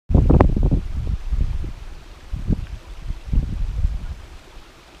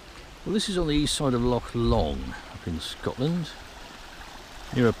Well, this is on the east side of Loch Long, up in Scotland,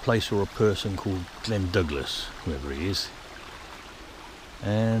 near a place or a person called Glen Douglas, whoever he is.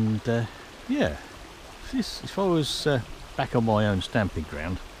 And yeah, if I was back on my own stamping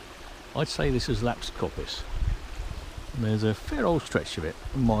ground, I'd say this is lapsed coppice. And there's a fair old stretch of it,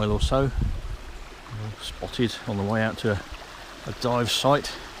 a mile or so, spotted on the way out to a dive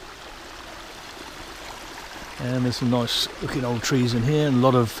site. And there's some nice looking old trees in here, and a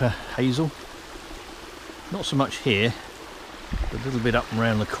lot of hazel. Not so much here, but a little bit up and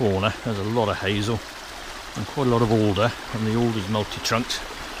around the corner there's a lot of hazel and quite a lot of alder, and the alder's multi-trunked.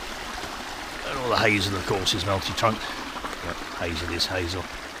 And all the hazel, of course, is multi-trunked. But hazel is hazel.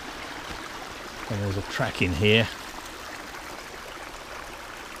 And there's a track in here.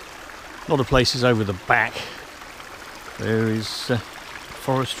 A lot of places over the back there is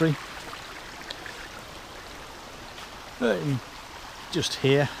forestry. But just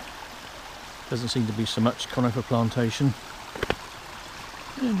here doesn't seem to be so much conifer plantation.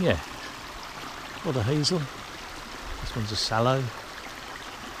 And yeah, a lot of hazel. This one's a sallow.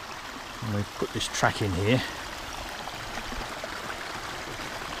 And they've put this track in here.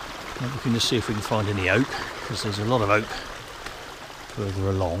 I'm looking to see if we can find any oak, because there's a lot of oak further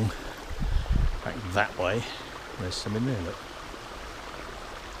along. Back that way, there's some in there, look.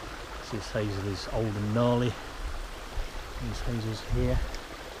 This hazel is old and gnarly. These hazels here.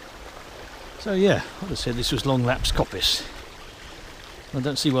 So yeah, like I said, this was long lapsed coppice. I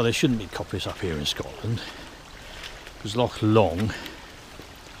don't see why there shouldn't be coppice up here in Scotland, because Loch Long,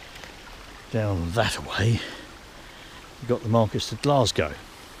 down that way, you've got the markers to Glasgow.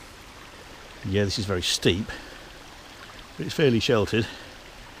 Yeah, this is very steep, but it's fairly sheltered,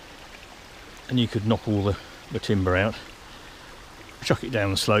 and you could knock all the timber out, chuck it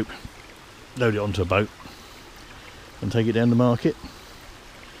down the slope, load it onto a boat and take it down the market.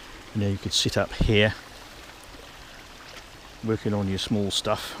 You know, you could sit up here working on your small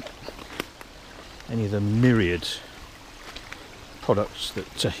stuff, any of the myriad products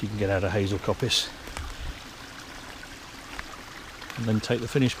that you can get out of hazel coppice, and then take the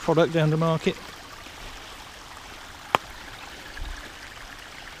finished product down to market.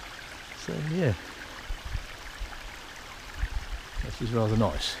 So yeah, this is rather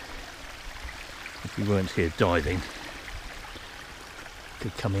nice. If you weren't here diving, you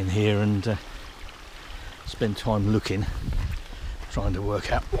could come in here and spend time looking, trying to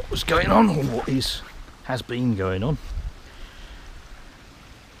work out what was going on, or what has been going on.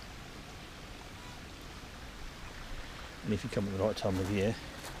 And if you come at the right time of year,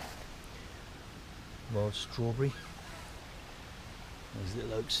 wild strawberry, there's a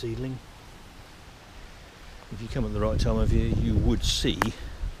little oak seedling. If you come at the right time of year, you would see,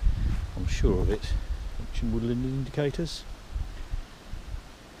 I'm sure of it, some woodland indicators.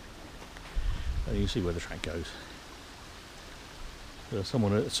 And you can see where the track goes. So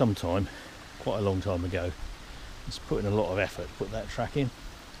someone at some time, quite a long time ago, has put in a lot of effort to put that track in.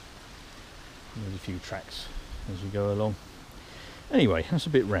 And there's a few tracks as we go along. Anyway, that's a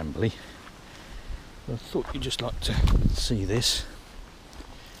bit rambly. I thought you'd just like to see this,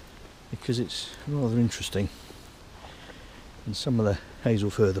 because it's rather interesting. And some of the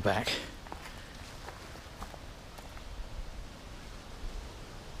hazel further back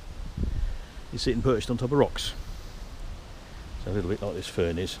is sitting perched on top of rocks. So a little bit like this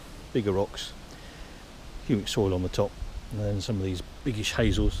fern is, bigger rocks, humic soil on the top, and then some of these biggish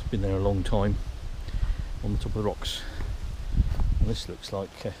hazels, been there a long time, on the top of the rocks. And this looks like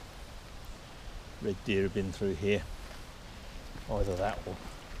red deer have been through here. Either that or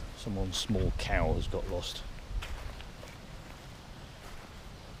someone's small cow has got lost.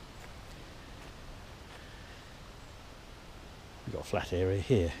 We've got a flat area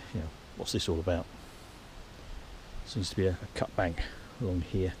here. You know, what's this all about? Seems to be a cut bank along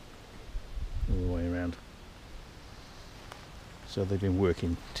here, all the way around. So they've been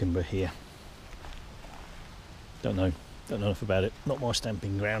working timber here. Don't know enough about it. Not my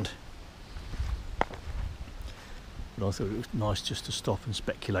stamping ground. But I thought it was nice just to stop and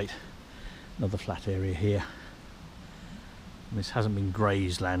speculate. Another flat area here. And this hasn't been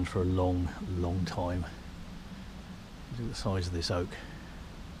grazed land for a long time. Look at the size of this oak.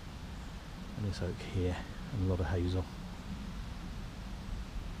 And this oak here. And a lot of hazel.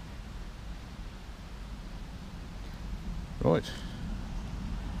 Right.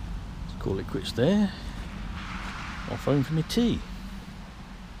 Let's call it quits there. I'll phone for my tea.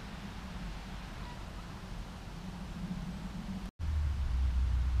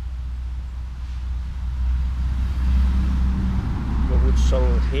 Got wood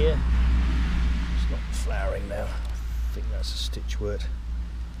sorrel here. It's not flowering now. I think that's a stitchwort.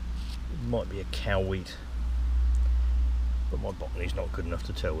 Might be a cow wheat, but my botany's not good enough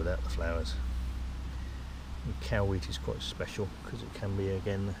to tell without the flowers. And cow wheat is quite special because it can be,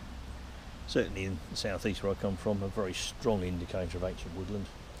 again, certainly in the southeast where I come from, a very strong indicator of ancient woodland.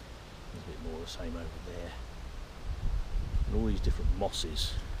 There's a bit more of the same over there. And all these different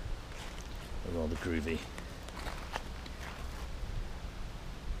mosses are rather groovy.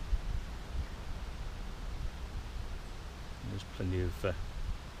 There's plenty of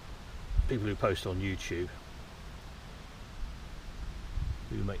people who post on YouTube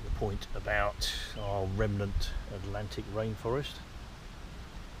who make the point about our remnant Atlantic rainforest,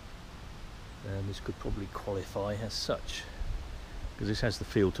 and this could probably qualify as such, because this has the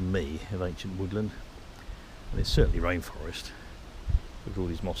feel to me of ancient woodland, and it's certainly rainforest. Look at all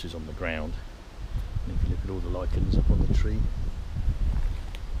these mosses on the ground, and if you look at all the lichens up on the tree.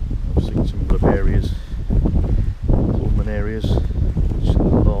 I've seen some barbarias, almond areas,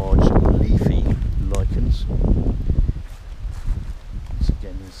 some large leafy lichens. This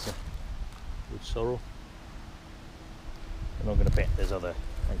again is wood sorrel, and I'm going to bet there's other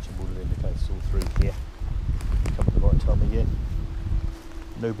ancient woodland indicators all through here. Come at the right time of year.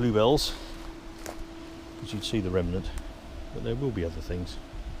 No bluebells, because you'd see the remnant, but there will be other things.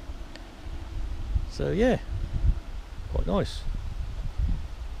 So yeah, quite nice.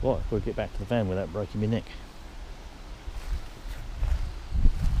 Right, I've got to get back to the van without breaking my neck.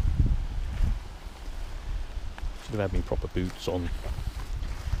 Should have had my proper boots on.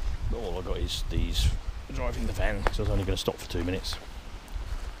 All I got is these for driving the van, because I was only going to stop for 2 minutes.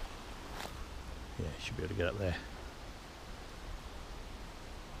 Yeah, should be able to get up there.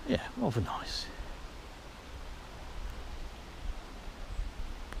 Yeah, rather nice.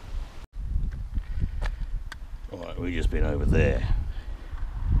 Alright, we've just been over there.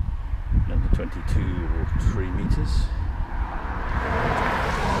 Another 22 or 3 metres.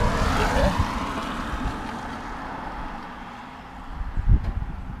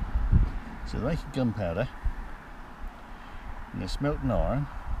 So they make a gunpowder, and they smelt an iron,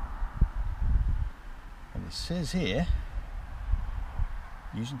 and it says here,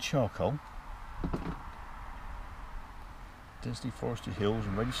 using charcoal, densely forested hills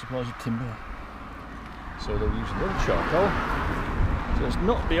and ready supplies of timber. So they'll use a little charcoal. So it's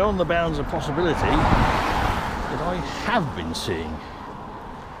not beyond the bounds of possibility that I have been seeing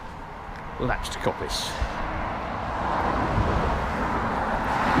lapsed coppice.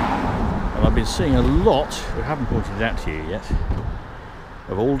 And I've been seeing a lot, we haven't pointed it out to you yet,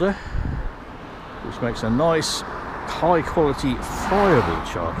 of alder, which makes a nice high quality friable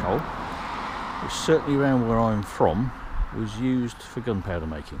charcoal, which certainly around where I'm from was used for gunpowder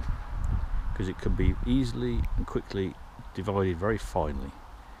making, because it can be easily and quickly divided very finely.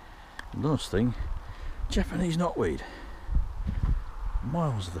 And last thing, Japanese knotweed.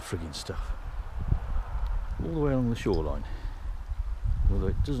 Miles of the frigging stuff. All the way along the shoreline. Although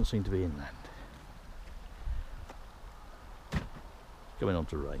it doesn't seem to be inland. Going on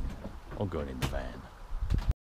to rain. I'm going in the van.